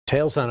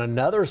Details on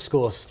another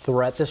school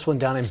threat, this one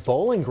down in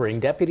Bowling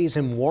Green. Deputies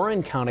in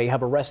Warren County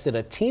have arrested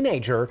a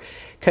teenager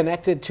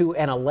connected to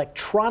an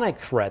electronic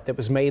threat that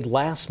was made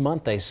last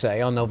month, they say.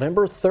 On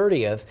November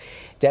 30th,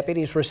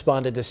 deputies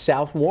responded to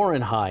South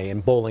Warren High in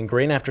Bowling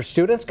Green after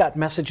students got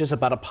messages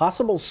about a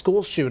possible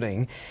school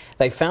shooting.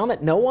 They found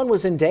that no one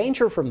was in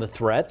danger from the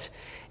threat.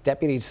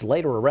 Deputies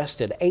later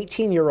arrested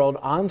 18-year-old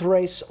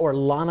Andres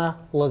Orlana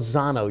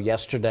Lozano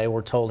yesterday.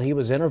 We're told he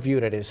was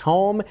interviewed at his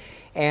home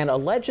and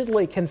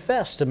allegedly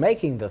confessed to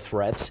making the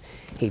threats.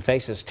 He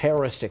faces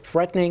terroristic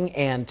threatening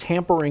and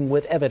tampering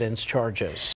with evidence charges.